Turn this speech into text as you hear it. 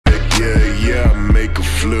make a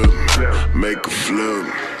flip, make a flip.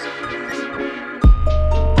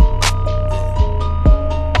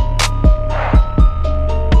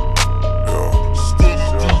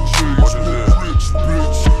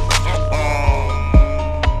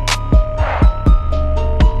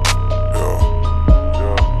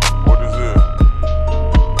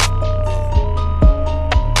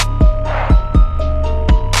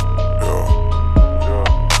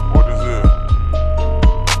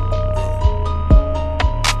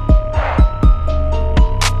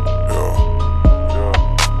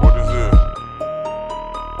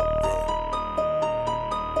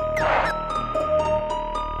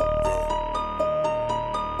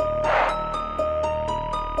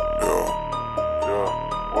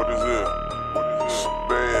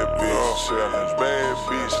 Challenge, bad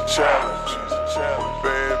bitch challenge.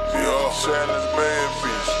 Bad bitch challenge, bad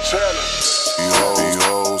bitch challenge. These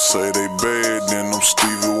hoes say they bad, then I'm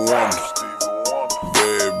Stevie Wonder.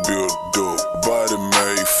 Bad built up, body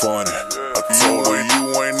made funny. I told her you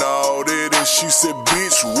ain't all that, and she said,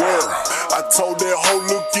 bitch, where? I told that hoe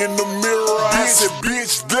look in the mirror, I said,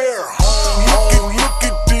 bitch, there. Look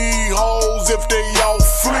at these hoes if they all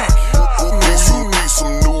fleek. You need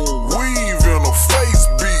some new weave and a face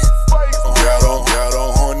beat. Got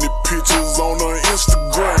 100 pictures on her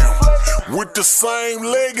Instagram with the same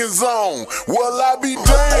leggings on. Well, I be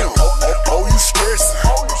damned. Oh, you stressing?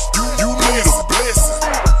 You need a blessing.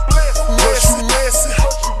 But you messing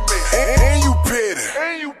and you petty.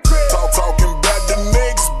 Talking about the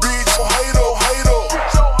next bitch. Hater.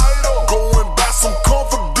 Go and buy some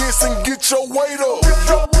confidence and get your weight up.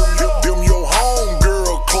 Them your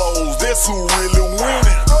homegirl clothes. That's who really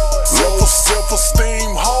winning.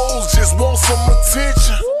 Self-esteem hoes just want some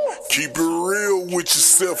attention. Keep it real with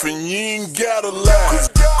yourself and you ain't gotta lie.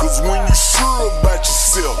 Cause when you sure about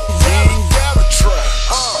yourself, you ain't gotta try.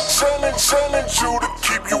 Challenge you to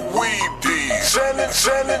keep your weed deeds.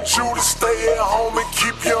 Challenge you to stay at home and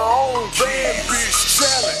keep your own kids. Bitch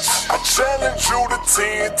challenge. I challenge you to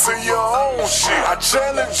tend to your own shit. I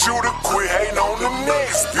challenge you to quit hating on the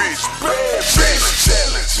next bitch. Bad bitch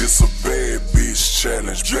challenge. It's a bad bitch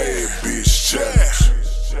challenge. Bad bitch challenge.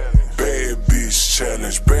 Bad bitch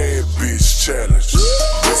challenge. Bad bitch challenge.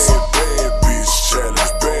 Bad bitch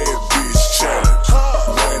challenge. Bad bitch challenge.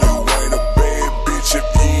 Ain't a bad bitch if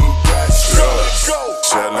you ain't got challenge.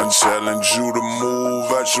 Challenge you to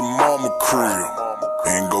move out your mama crib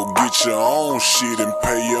and go get your own shit and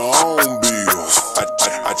pay your own bills.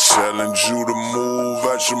 I challenge you to move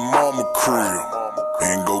out your mama crib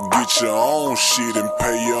and go get your own shit and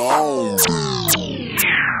pay your own bills.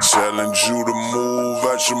 Challenge you to move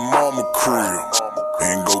out your mama crib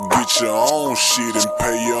and go get your own shit and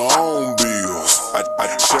pay your own bills.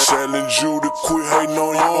 I challenge you to quit hating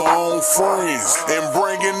on your own friends and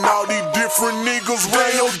bringing all these different niggas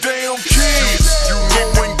around your damn kids. You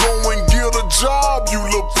ain't go and get a job, you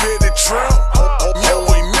little petty tramp. You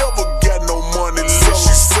ain't never got no money unless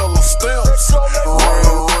you sell a stamps. Run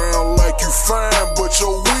around like you fine, but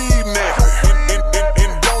your weed nappy.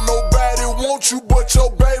 And don't nobody want you but your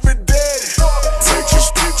baby daddy. Take your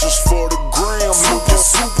pictures for the gram, looking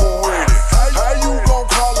super ready. How you gon'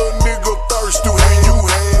 call a nigga thirsty when you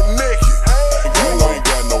had naked? You ain't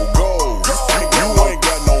got no gold, you ain't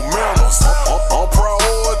got no manners. I'm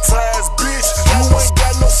prioritized, bitch, you ain't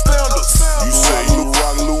got no standards. You say you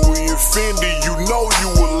rock Louis and Fendi, you know you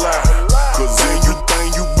a lie. Cause everything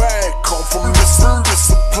you buy come from the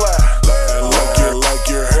service supply. Like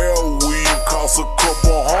your hair weave costs a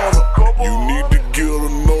couple hundred. You need to get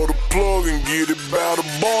another plug and get it by the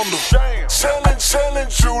bundle.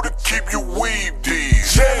 Challenge you to keep your weave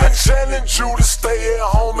deeds. Challenge you to stay at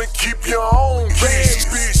home and keep your own kids.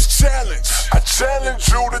 Bitch challenge. I challenge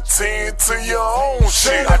you to tend to your own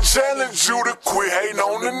shit. I challenge you to quit hating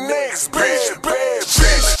on the next bitch. Bad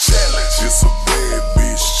bitch.